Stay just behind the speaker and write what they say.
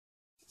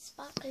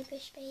Sparkly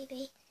Bush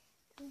Baby,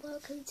 and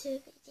welcome to a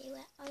video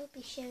where I'll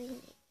be showing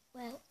you,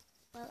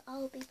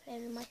 I'll be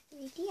playing with my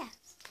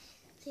 3DS.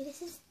 So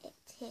this is it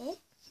here.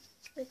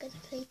 We're going to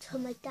play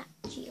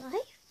Tomodachi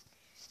Life.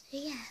 So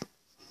yeah.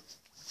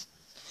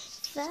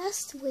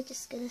 First, we're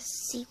just going to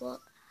see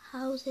what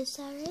houses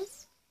there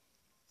is.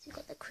 So we've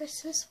got the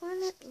Christmas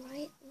one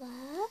right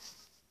there.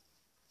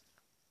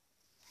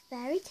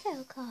 Fairy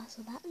Tale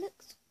Castle, that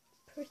looks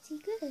pretty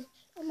good.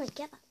 I might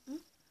get that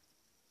one.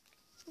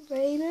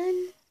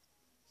 Roman.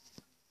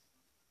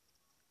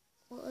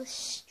 What a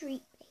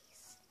street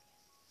base.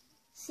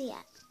 So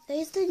yeah,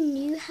 those are the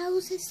new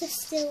houses. They're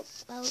still,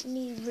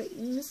 new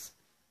rooms.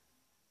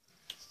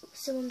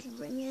 Someone's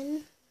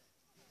ringing.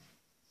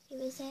 Who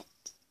is it?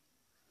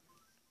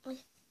 I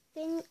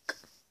think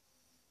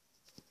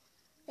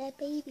their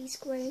baby's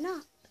grown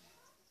up.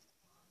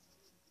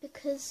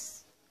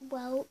 Because,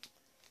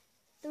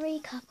 3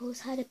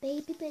 couples had a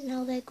baby, but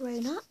now they're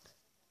grown up.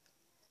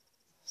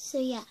 So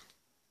yeah,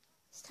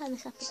 let's turn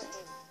this up a bit.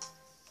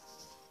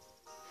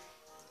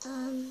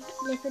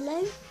 Live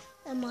alone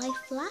in my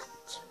flat.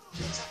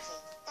 Exactly,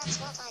 that's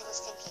what I was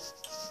thinking.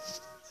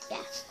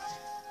 Yeah.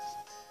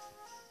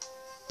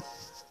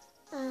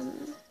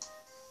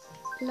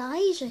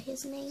 Elijah,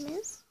 his name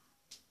is.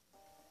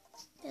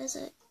 There's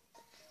a,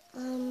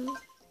 hang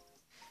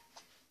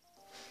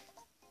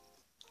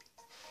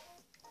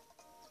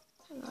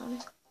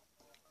on.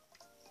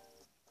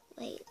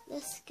 Wait,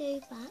 let's go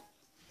back.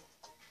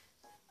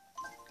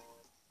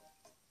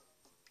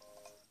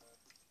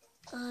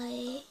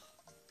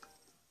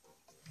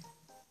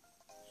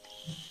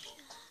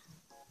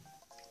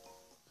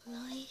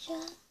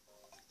 Elijah.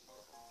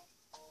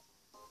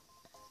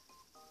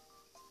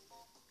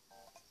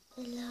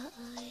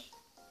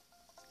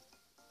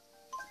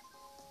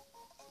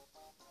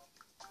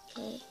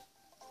 Okay.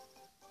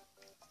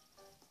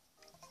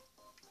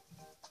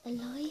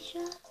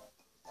 Elijah.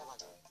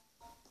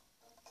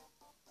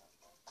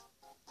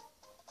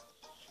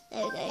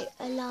 There we go.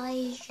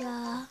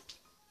 Elijah.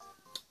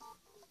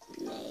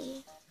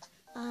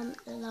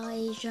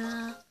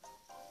 Elijah.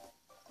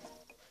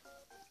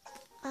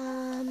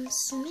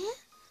 Smith.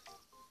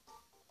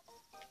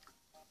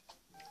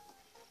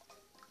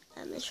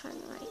 I'm gonna try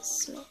and write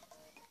Smith.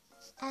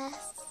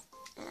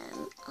 S-M-I-T-H.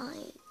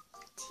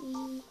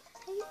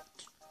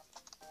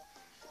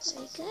 There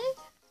we go.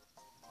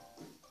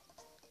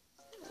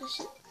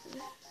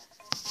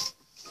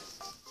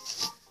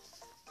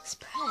 Let's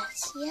press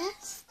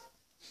yes.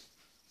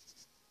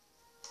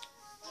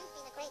 You've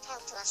been a great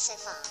help to us so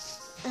far.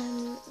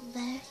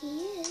 There he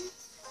is.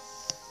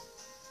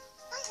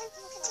 I hope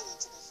you'll continue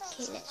to be friends.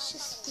 Okay, let's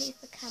just move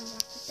the camera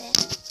up a bit.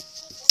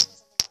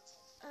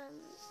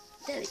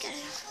 There we go.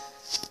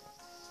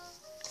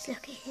 Let's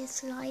look at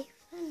his life.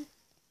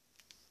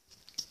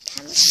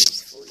 Camera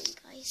keeps falling,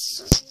 guys.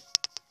 Sorry.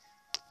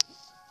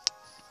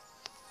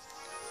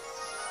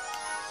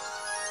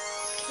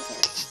 Okay,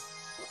 let's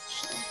watch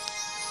this.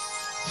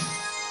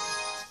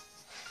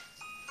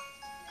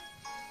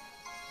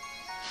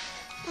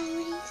 Oh,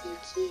 he's so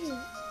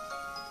cute.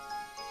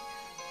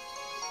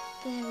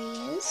 There he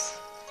is.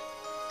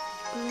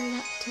 Grown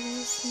up to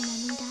his mum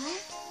and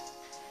dad.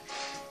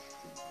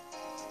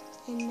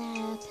 And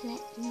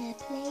they're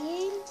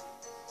playing.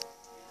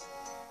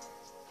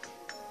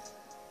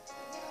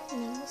 And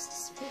then what's this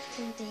supposed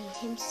to be?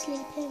 Him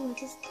sleeping with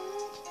his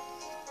dad?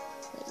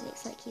 But it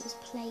looks like he was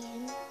playing.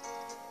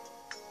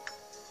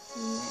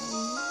 And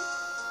then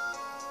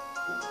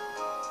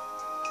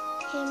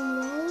him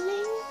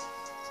rolling.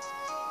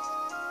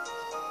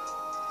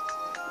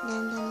 And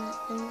then they're at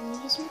the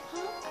amusement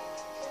park.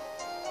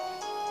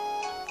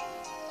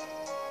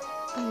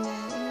 And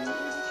then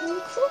him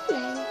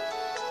crawling.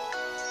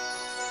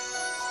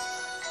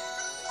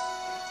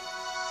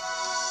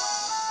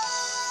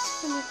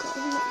 And we've got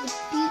him at the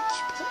beach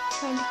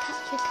trying to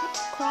catch a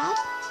crab.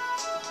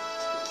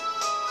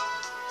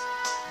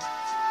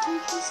 And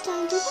he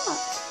standing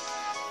up.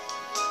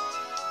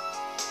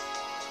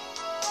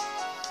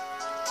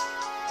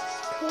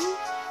 Cool.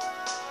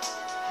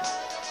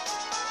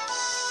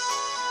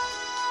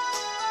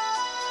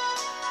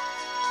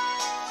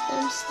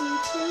 I'm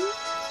sleeping.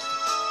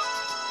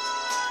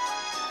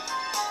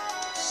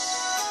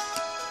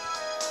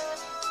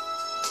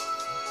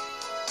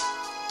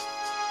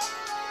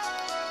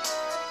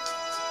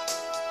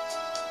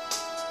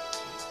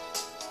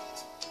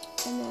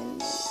 And then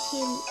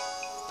him,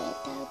 their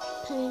dad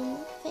putting the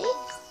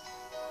face.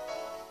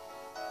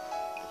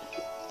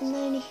 And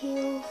then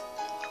he'll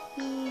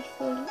be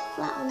falling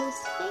flat on his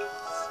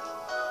face.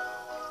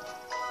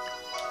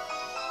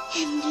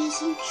 Him doing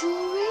some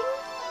drawing.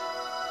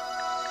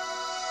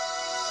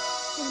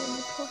 And then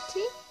the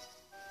potty.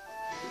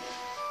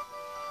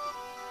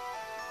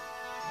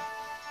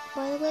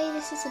 By the way,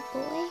 this is a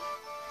boy.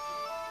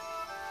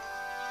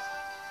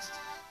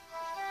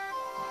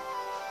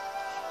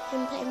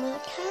 Him playing with a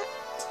cat.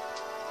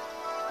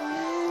 And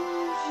then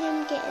him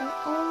getting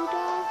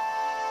older,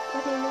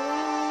 running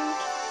around.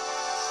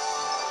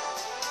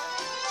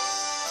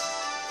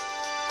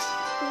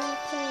 He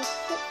plays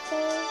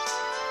football.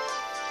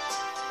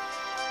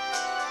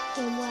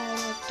 him wearing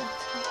a duck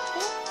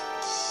outfit.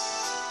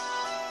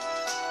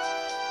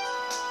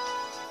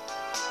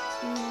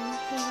 And then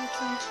him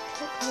trying to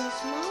cook with his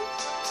mum.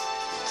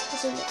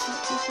 Doesn't look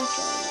like he's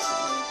enjoying it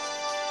though.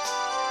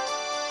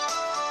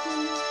 An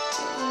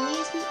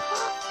amusement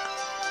park.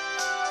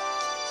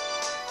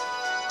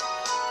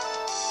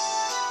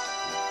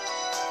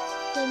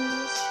 Then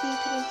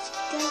keeping it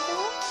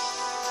together.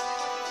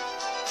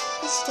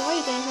 The story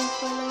goes on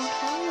for a long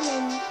time, and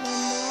then the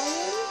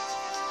lion.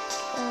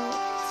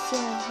 See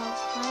how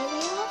high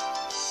they are.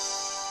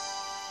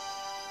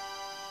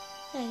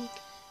 There you go.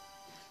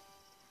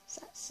 So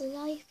that's the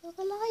life of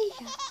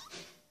Elijah.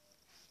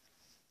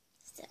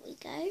 So there we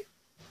go.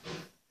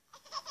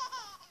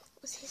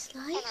 That was his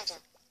life. Elijah.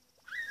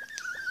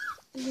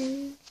 And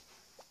then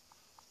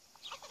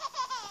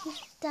his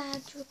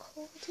dad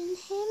recording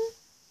him.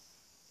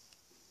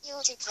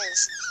 You're too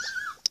close.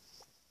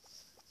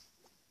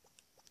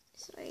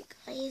 Sorry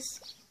guys.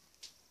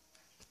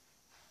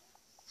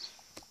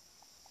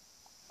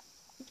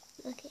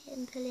 Look at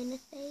him pulling a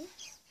face.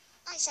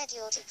 I said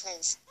you're too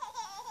close.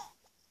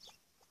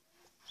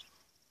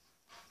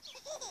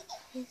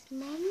 His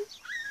mum.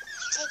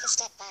 Take a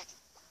step back.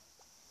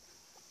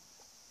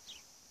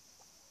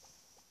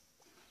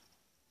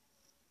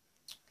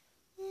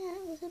 Yeah,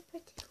 it was a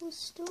pretty cool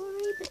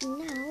story, but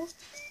now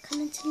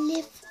coming to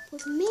live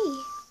with me.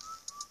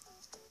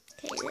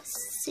 Okay, let's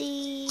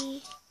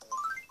see.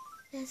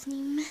 There's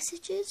new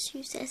messages.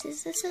 Who says,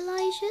 is this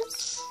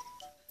Elijah's?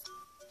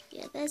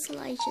 Yeah, there's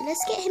Elijah.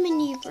 Let's get him a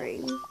new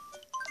room.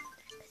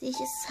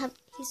 Because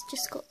he's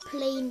just got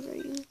plain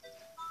room.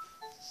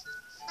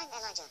 I'm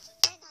Elijah.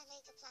 When I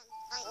make a plan,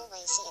 I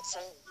always see it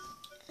through.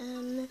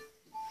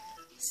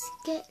 Let's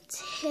get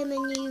him a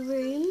new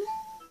room.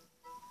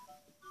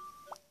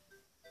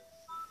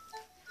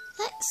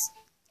 Let's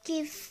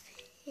give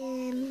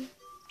him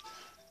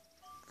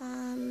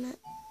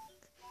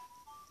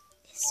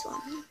this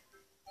one.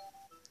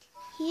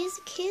 He is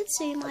a kid,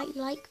 so he might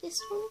like this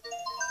one.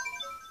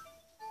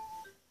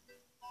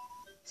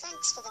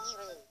 Thanks for the new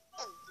room.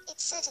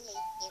 It's certainly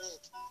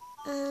unique.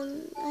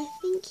 I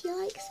think he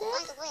likes By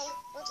it. the way,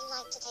 would you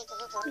like to take a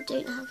look We around?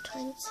 don't have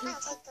time to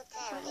I'll take good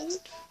care of find.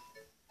 it.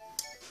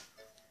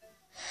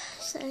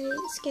 So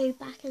let's go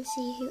back and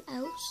see who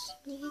else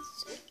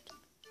needs it.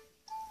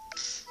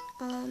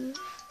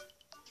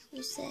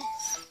 Who's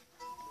this?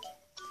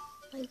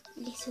 My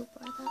little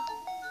brother.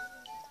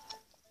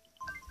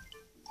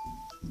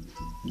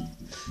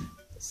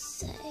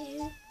 So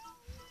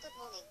Good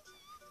morning.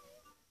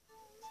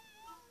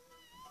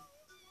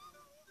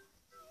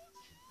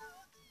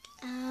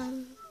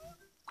 I'm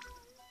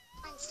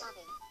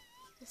starving.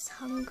 He's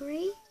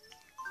hungry. Is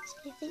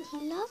there anything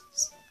he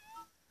loves?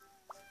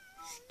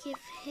 Let's give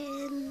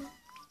him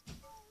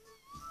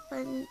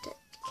fondant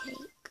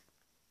cake.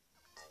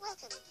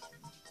 Welcome.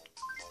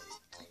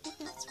 I think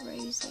that's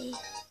Rosie.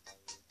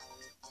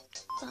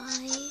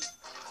 Bye.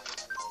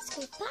 Let's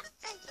go back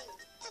Thank you.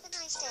 Have a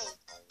nice day.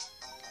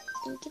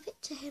 and give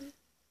it to him.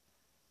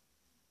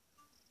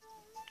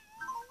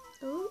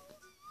 Oh,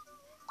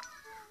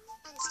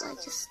 I'm what I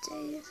starving. just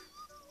do?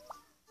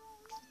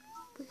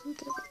 We can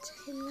give it to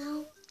him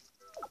now.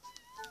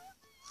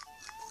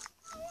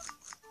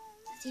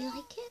 Does he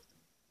like it?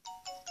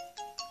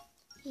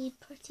 He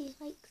pretty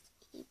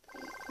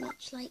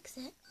much likes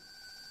it.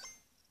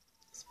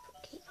 Let's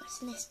keep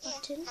pressing this Here,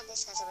 button. and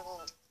this has a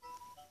reward.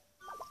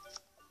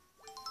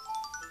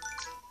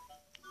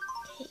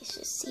 Okay, let's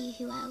just see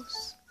who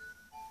else.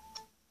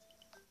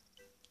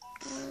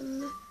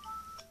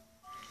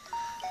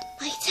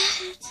 My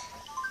dad.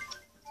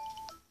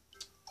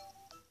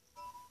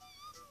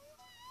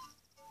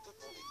 Good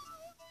morning.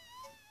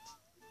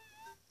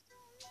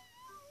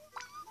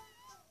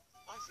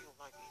 I feel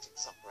like eating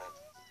some bread.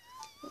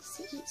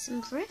 Let's eat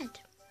some bread.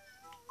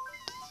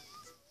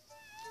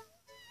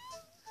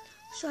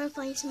 Try and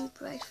find some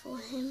bread for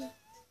him.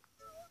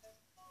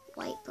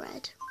 White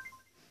bread.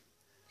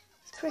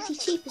 It's pretty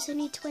cheap, it's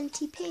only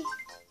 20p.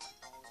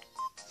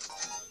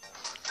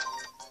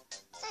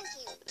 Thank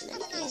you. There Have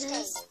we a go, nice day.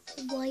 there's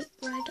the white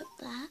bread up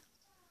there.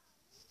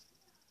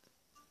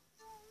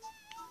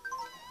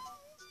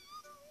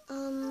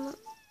 I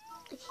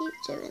keep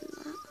doing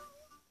that.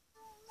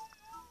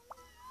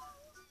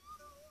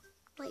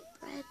 White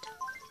bread.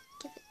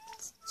 Give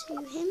it to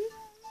him.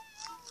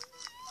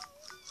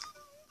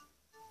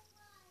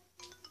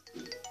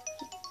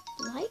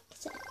 He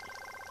likes it.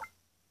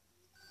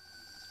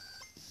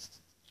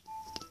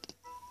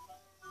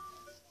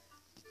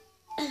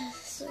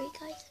 Sorry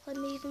guys if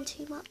I'm moving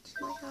too much,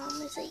 my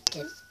arm is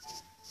aching.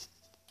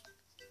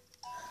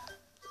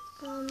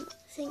 I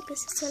think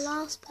this is the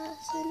last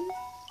person.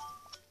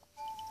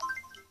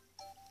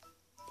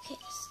 Okay,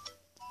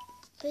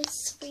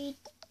 this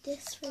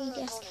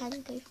 3DS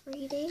can go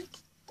 3D.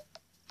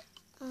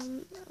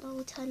 I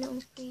will turn it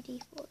on 3D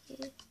for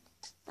you.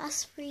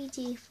 That's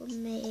 3D for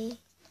me.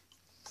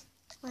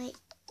 Might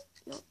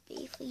not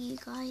be for you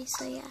guys,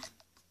 so yeah.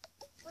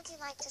 Would you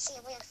like to see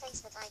a weird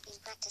face that I've been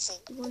practicing?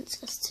 He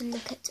wants us to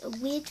look at a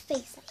weird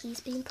face that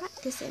he's been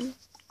practicing.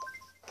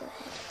 Go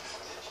ahead.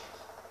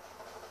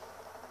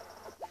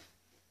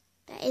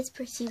 That is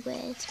pretty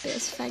weird, but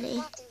it's funny.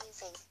 What do you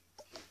think?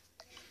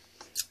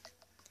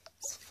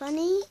 It's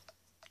funny.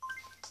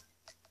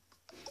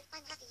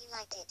 I'm happy you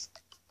liked it.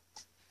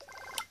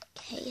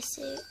 Okay,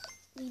 so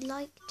we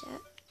liked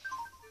it.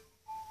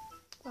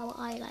 Well,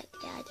 I liked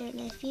it. I don't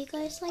know if you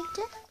guys liked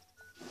it.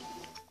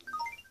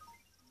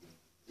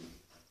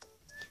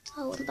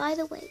 Oh, and by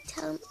the way,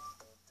 tell me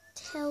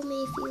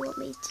if you want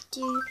me to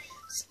do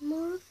some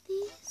more of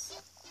these.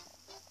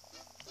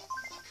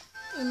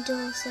 And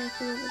also if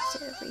you want me to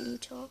do a room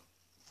tour.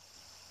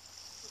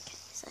 Okay,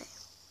 so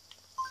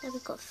now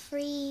we've got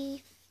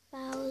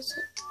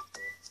 3,000.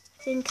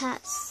 I think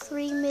that's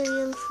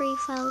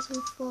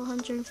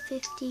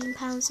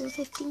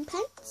 £3,003,415.15.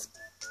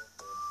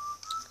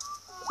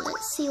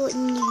 Let's see what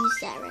news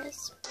there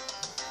is.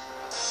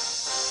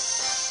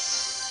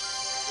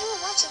 You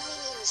were watching me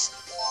news.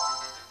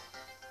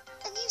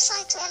 A new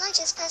side to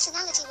Elijah's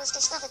personality was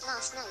discovered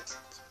last night.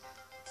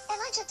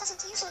 Elijah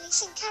doesn't usually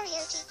sing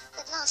karaoke,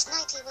 but last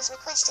night he was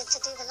requested to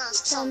do the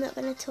last So song. I'm not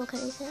going to talk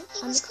anything.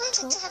 He was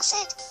quoted to have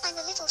said, "I'm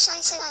a little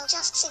shy so I'll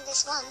just sing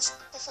this once,"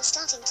 before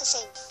starting to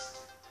sing.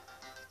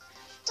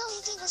 Dolly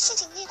D was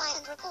sitting nearby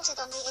and reported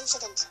on the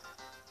incident.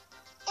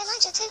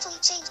 Elijah totally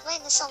changed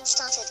when the song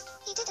started.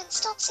 He didn't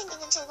stop singing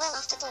until well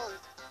after dawn.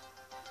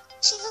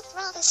 She looked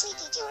rather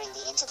sleepy during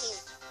the interview.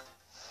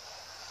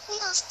 We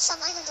asked some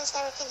islanders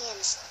their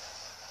opinions.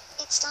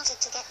 It started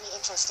to get me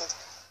interested.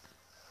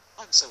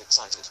 I'm so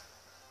excited.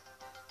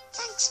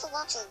 Thanks for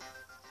watching.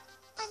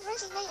 I'm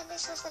Rosie May and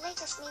this was the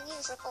latest Me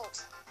News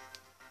report.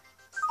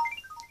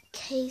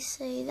 Okay,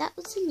 so that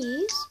was the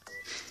news.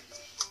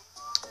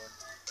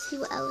 See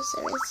what else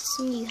there is.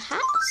 Some new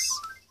hats.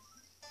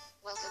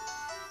 Welcome.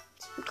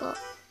 So we've got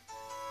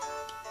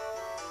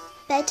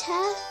bed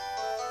hair,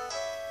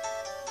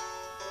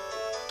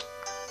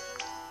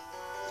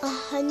 a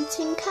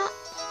hunting cap.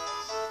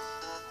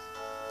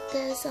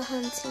 There's a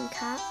hunting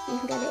cap. You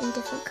can get it in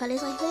different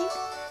colours, I think.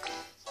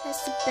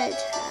 There's the bed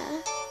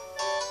hair.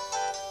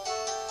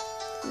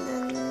 And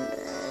then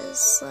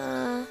there's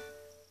a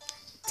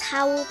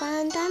towel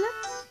bandana.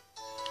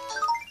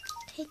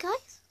 Okay,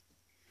 guys.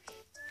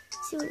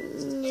 See what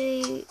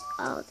new...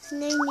 Oh, there's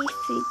no new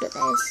food, but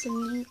there's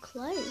some new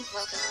clothes.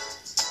 Welcome.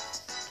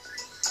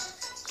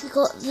 We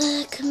got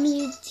the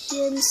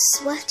comedian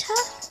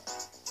sweater.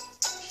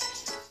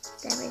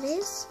 There it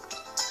is.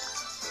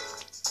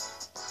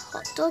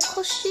 Hot dog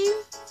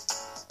costume.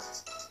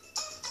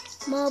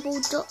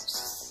 Marble dots.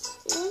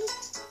 I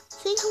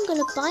think I'm going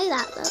to buy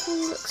that. That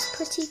one looks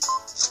pretty...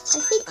 I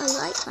think I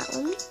like that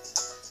one.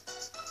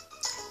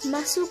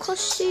 Muscle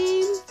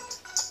costume.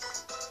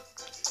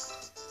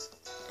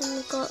 And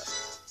we've got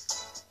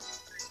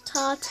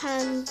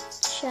tartan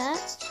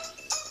shirt.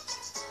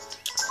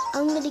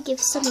 I'm going to give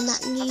someone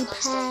that new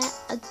pair,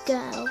 a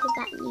girl with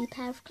that new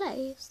pair of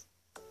clothes.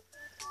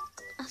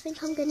 I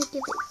think I'm going to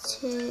give it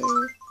to...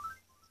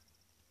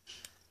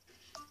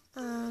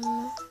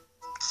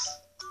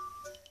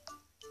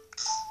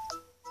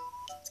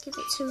 let's give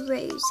it to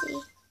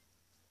Rosie.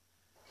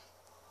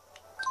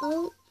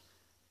 Oh,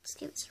 let's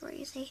give it to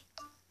Rosie.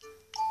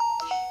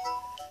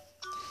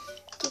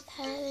 Give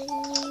her a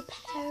new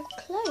pair of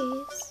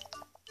clothes.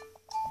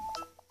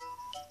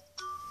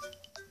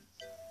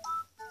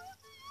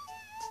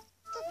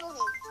 Good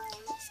morning.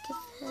 Let's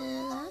give her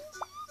that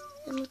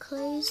and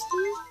close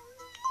them.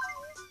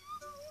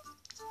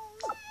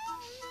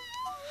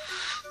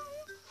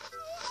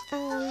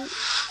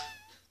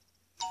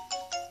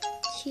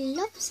 She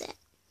loves it.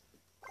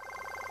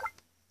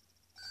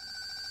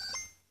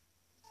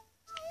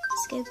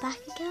 Let's go back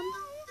again.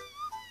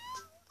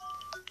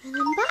 And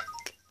then back.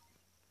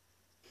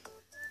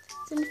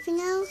 Is there anything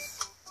else?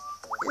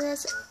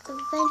 There's an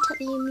event at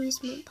the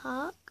amusement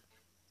park.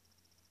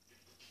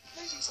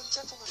 Ladies and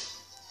gentlemen,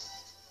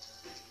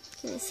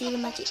 Can you see the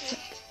magic trick?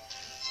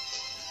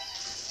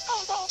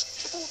 how about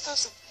the ball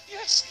person?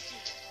 Yes, you.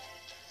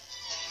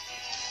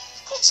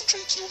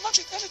 Concentrate your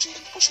magic energy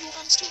and push your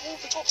hands toward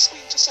the top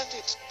screen to send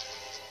it.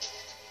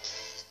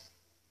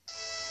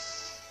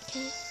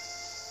 Okay.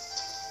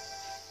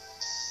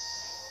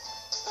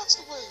 That's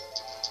the way.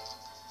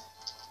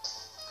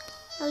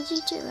 How do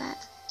you do that?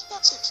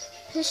 That's it.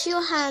 Push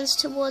your hands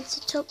towards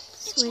the top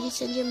screen to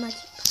send your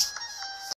magic